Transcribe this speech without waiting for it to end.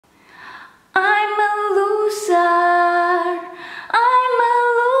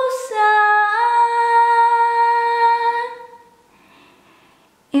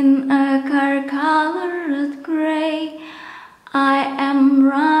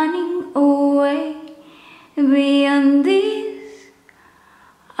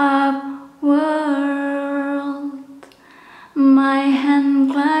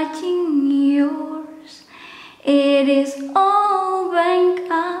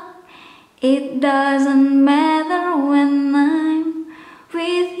It doesn't matter when I'm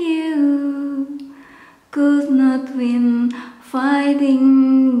with you. Could not win,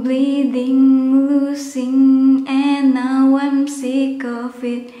 fighting, bleeding, losing, and now I'm sick of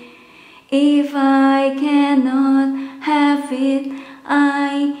it. If I cannot have it,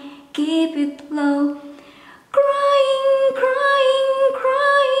 I keep it low.